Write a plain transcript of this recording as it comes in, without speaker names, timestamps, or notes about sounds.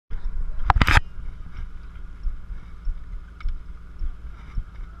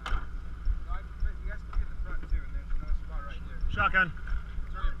Shotgun.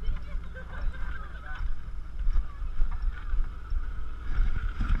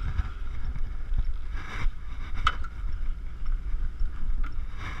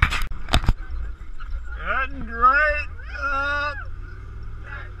 And right up.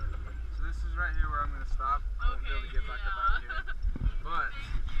 So this is right here where I'm going to stop. I won't be able to get back up out of here. But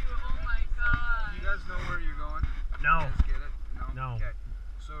Oh my god. you guys know where you're going? No. You guys get it? No. Okay.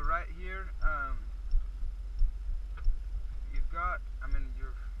 So right here, you've got, I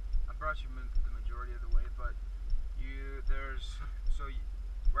brought you the majority of the way, but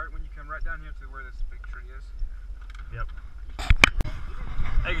right when you come right down here to where this big tree is. Yep.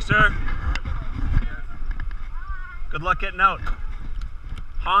 Thank you, sir. Good luck getting out.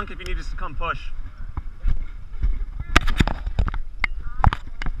 Honk if you need us to come push.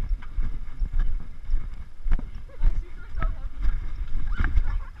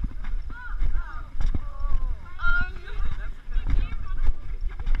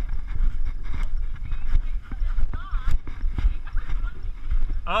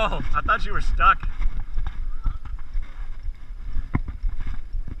 Oh, I thought you were stuck.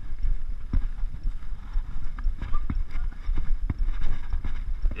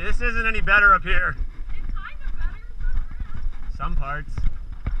 This isn't any better up here. It's kind of better. Some parts.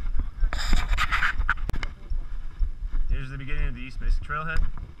 Here's the beginning of the East Mesa Trailhead.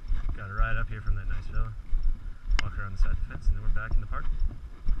 Got a ride up here from that nice villa. Walk around the side of the fence and then we're back in the park.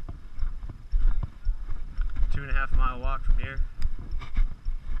 2.5 mile walk from here.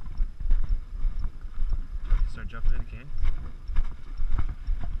 Start jumping in the canyon.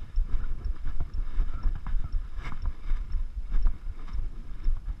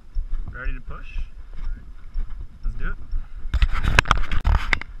 Ready to push? Let's do it.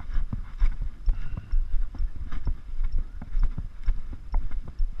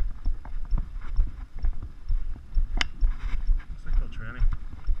 Looks like Beltrami.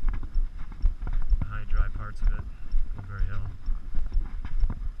 The high dry parts of it. Woodbury Hill.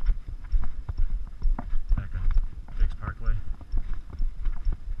 Back on Dix Parkway.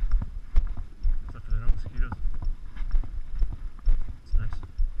 Except for the no mosquitoes. It's nice.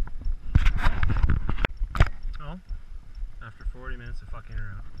 Oh, after 40 minutes of fucking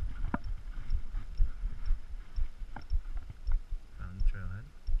around, found the trailhead.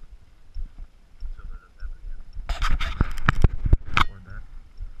 So that doesn't happen again. Record that.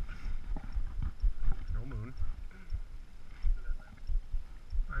 No moon.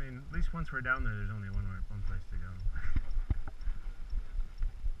 I mean, at least once we're down there, there's only one place to go.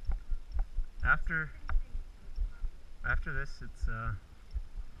 After this, it's on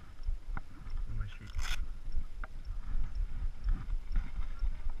my sheet.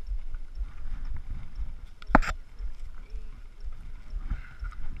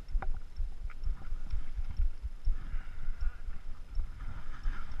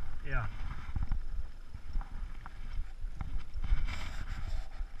 Yeah.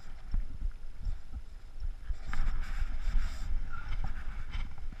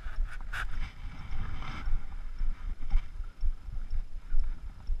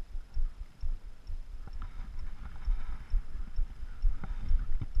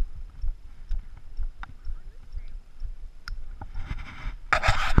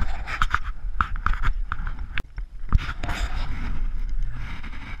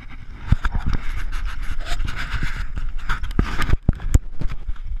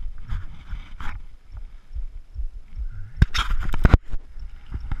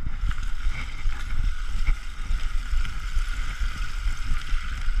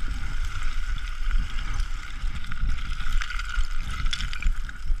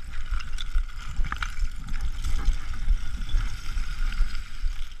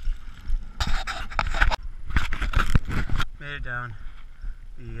 Made it down.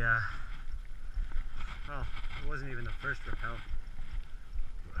 Well, it wasn't even the first rappel.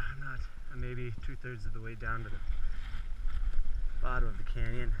 I'm maybe 2/3 of the way down to the bottom of the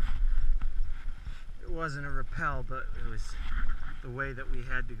canyon. It wasn't a rappel, but it was the way that we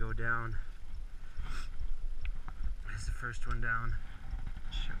had to go down. It's the first one down.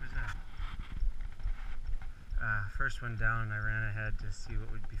 What shit was that? First one down, I ran ahead to see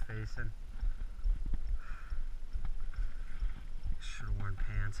what we'd be facing. Should have worn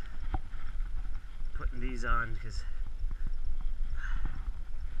pants. Putting these on because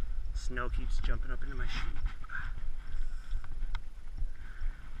snow keeps jumping up into my shoe.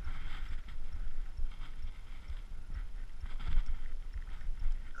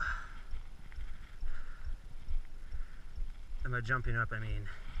 And by jumping up, I mean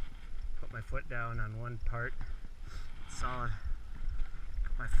put my foot down on one part, solid.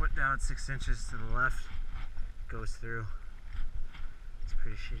 Put my foot down 6 inches to the left, goes through. It's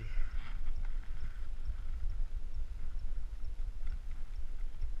pretty shitty.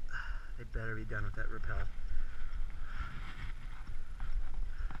 They better be done with that rappel.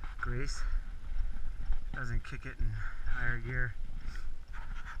 Grace doesn't kick it in higher gear.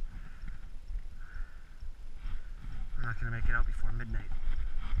 We're not going to make it out before midnight.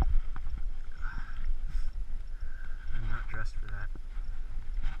 I'm not dressed for that.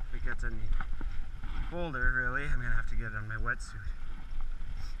 If it gets any colder, really, I'm going to have to get it on my wetsuit.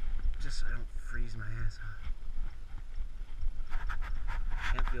 Just so I don't freeze my ass off.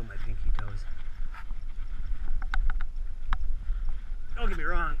 Can't feel my pinky toes. Don't get me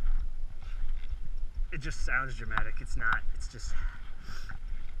wrong. It just sounds dramatic. It's not. It's just...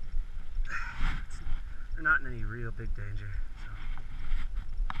 We're not in any real big danger.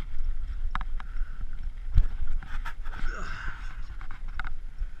 So.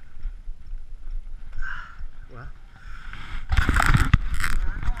 Well,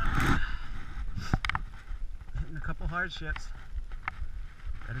 hitting a couple hardships.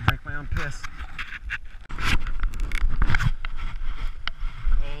 Gotta drink my own piss.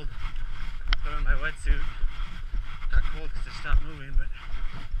 Cold. Put on my wetsuit. Not cold because I stopped moving, but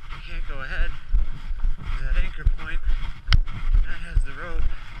I can't go ahead. There's that anchor point. That has the rope.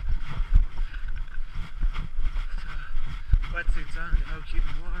 So, wetsuit's on to help keep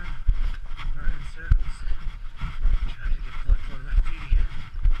me warm. We're in circles. Trying to get blood flow to my feet again.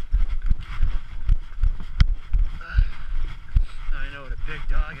 Now I know what a big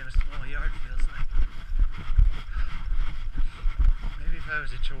dog in a small yard feels like. Maybe if I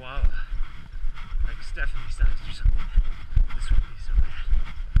was a Chihuahua, like Stephanie size or something, this wouldn't be so bad.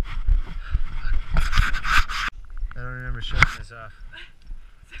 I don't remember shutting this off.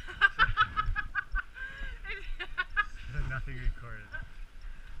 Nothing recorded.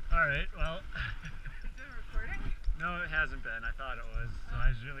 Alright, well. Is it recording? No, it hasn't been. I thought it was. So I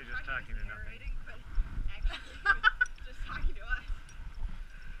was really just talking to nothing. But actually, he was just talking to us.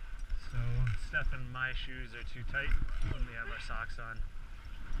 So, Steph and my shoes are too tight when we have our socks on.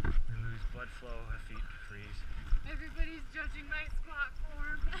 We lose blood flow, our feet freeze. Everybody's judging my squat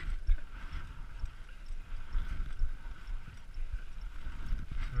form.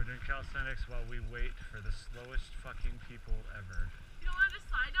 We're doing calisthenics while we wait for the slowest fucking people ever. You don't want to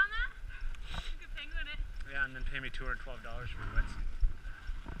just slide down that? You could penguin it. Yeah, and then pay me $212 for a wetsuit.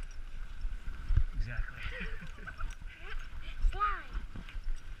 Exactly. Slide.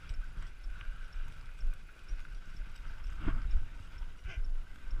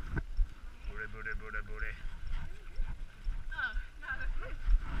 Booty, booty, booty, booty. Oh, no.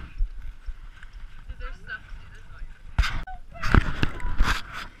 Is there stuff to do this way?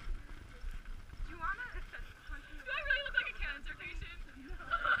 Do you want to? Do I really look like a cancer patient? No.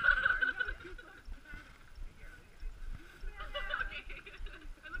 Okay.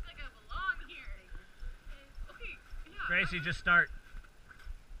 I look like I belong here. Okay, yeah. Gracie, just start.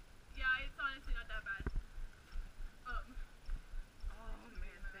 Yeah, it's honestly not that bad. Oh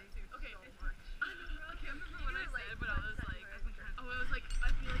man, thank you okay, so much. I can't remember what I said, but I was like, I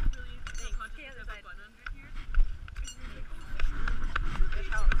feel like really self-conscious because I have a bun under here. That's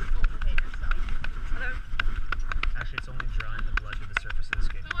how it was overhate yourself. Actually, it's only drawing the blood to the surface of the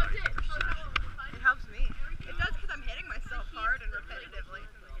skin. So that's it. So that one was fine. It helps me. It does because I'm hitting myself hard and repetitively.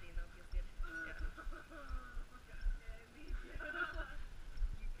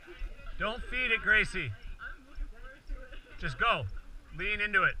 Don't feed it, Gracie. I'm looking forward to it. Just go. Lean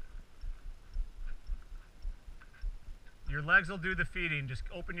into it. Your legs will do the feeding. Just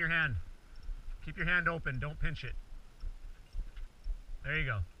open your hand. Keep your hand open. Don't pinch it. There you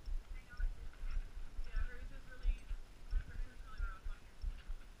go. Yeah, hers is really, my person is really rough on here.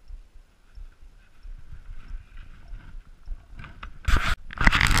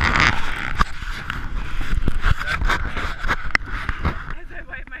 As I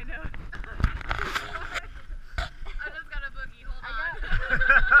wipe my nose. I just got a boogie, hold on.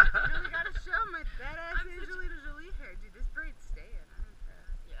 I really gotta show my badass Angelina Jolie hair. Dude, this braid's staying. I'm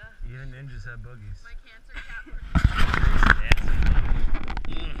impressed. Yeah. Even ninjas have boogies. My cancer cat.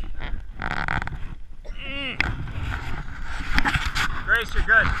 Grace, you're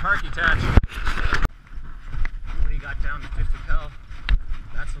good. Park attach. Everybody got down to 50 Pel.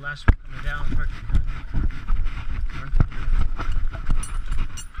 That's the last one coming down. Park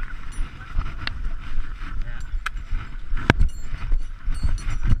yeah.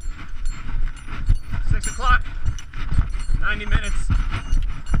 6 o'clock. 90 minutes.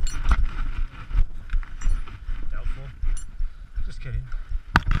 Doubtful. Just kidding.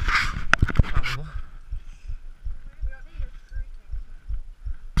 Probable.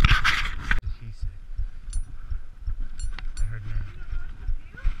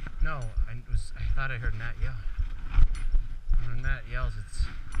 thought I heard Matt yell. When Matt yells, it's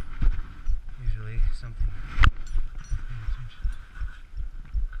usually something.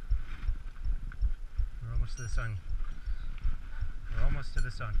 We're almost to the sun. We're almost to the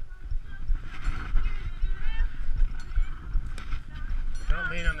sun.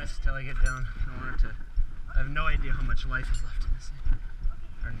 Don't lean on this till I get down. I want it to. I have no idea how much life is left in this thing.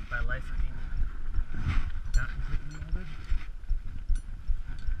 Or by life, I mean not completely molded.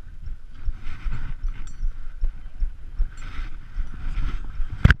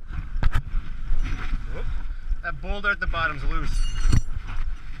 Whoop. That boulder at the bottom's loose.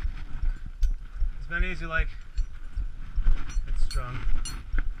 As many as you like. It's strong.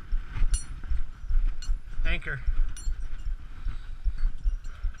 Anchor.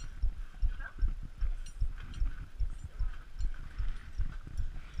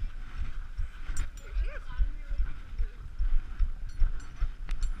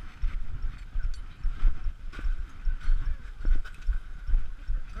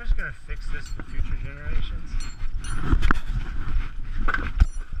 I'm just gonna fix this for future generations.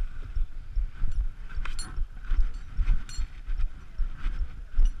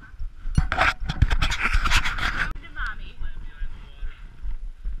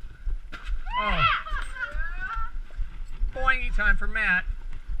 Oh. Boingy time for Matt.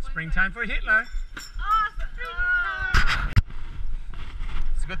 Springtime for Hitler.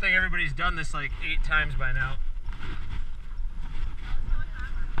 It's a good thing everybody's done this like 8 times by now.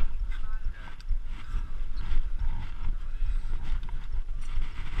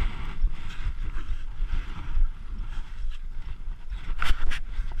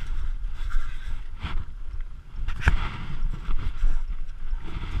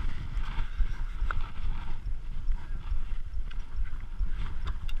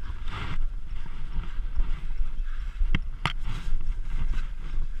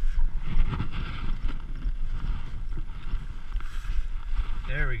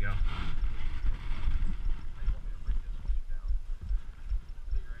 There we go.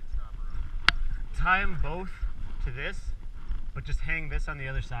 Tie them both to this, but just hang this on the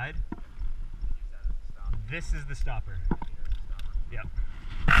other side. This is the stopper. Yep.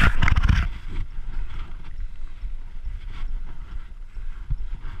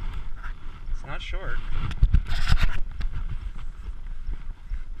 It's not short.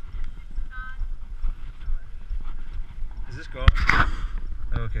 Is this going?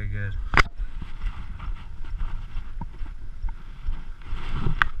 Okay, good.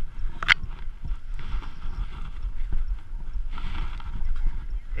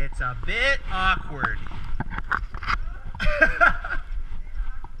 It's a bit awkward.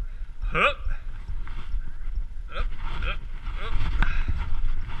 Hup. Up, up, up.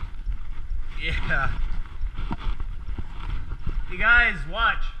 Yeah. You guys,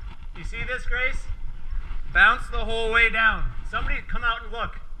 watch. You see this, Grace? Bounce the whole way down. Somebody come out and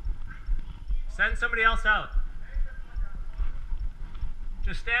look. Send somebody else out.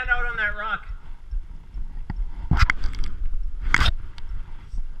 Just stand out on that rock.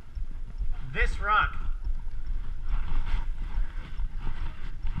 This rock.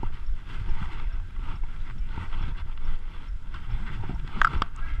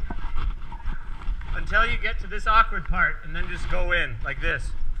 Until you get to this awkward part, and then just go in like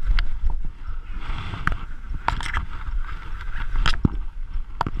this.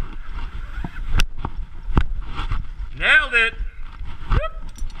 Nailed it! Whoop.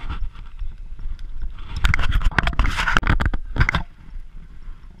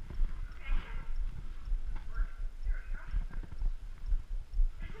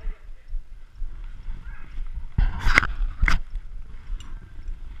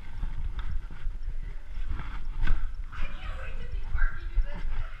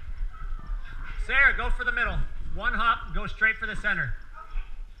 Sarah, go for the middle. One hop, go straight for the center.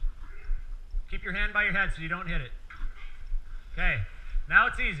 Keep your hand by your head so you don't hit it. Okay, now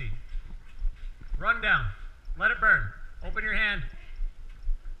it's easy. Run down. Let it burn. Open your hand.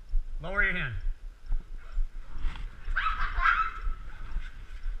 Lower your hand.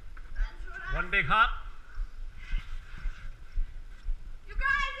 One big hop. You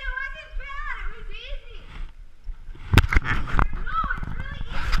guys, it wasn't bad. It was easy. No, it's really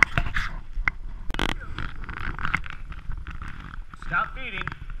easy. Stop feeding.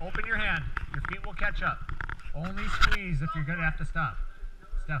 Open your hand. Your feet will catch up. Only squeeze if you're going to have to stop.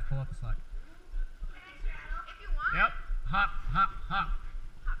 Steph, pull up a slide. If you want. Yep. Hop, hop, hop.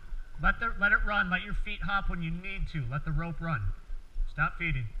 Let it run. Let your feet hop when you need to. Let the rope run. Stop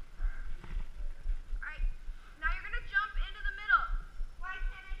feeding. Alright. Now you're going to jump into the middle. Why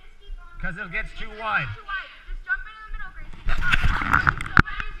can't I just keep on? Because it gets too wide. Too wide. Just jump into the middle, Gracie. It's so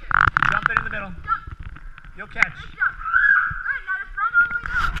much easier. Jump into the middle. Jump. You'll catch. Good job. Good. Now just run all the way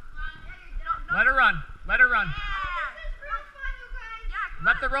down. Let her run. Let her run. Yeah. This is real fun, you guys. Yeah, come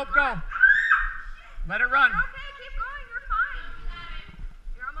Let on. the rope go. Let it run. You're okay. Keep going. You're fine.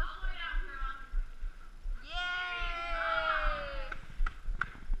 You're almost. Yay!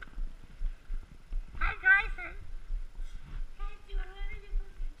 Hi, Grayson.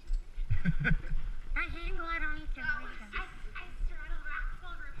 I hang glad on you can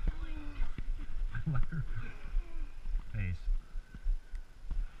Let her face.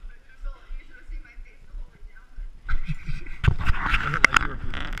 Was it like you were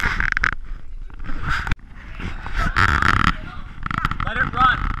pooping? Let it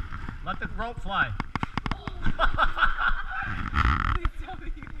run. Let the rope fly.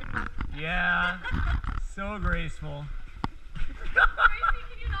 Yeah. So graceful.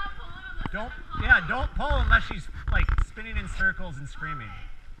 Don't pull unless she's like spinning in circles and screaming.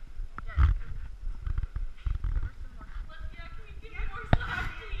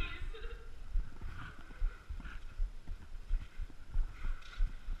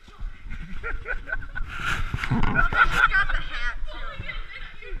 Got the hat too.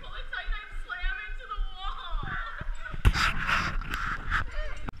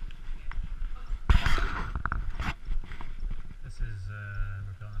 This is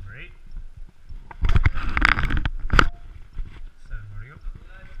rappel number 8. 7 more to go.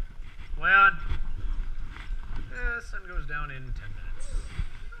 Way on. The sun goes down in 10 minutes.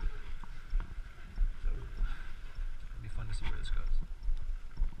 So it'll be fun to see where this goes.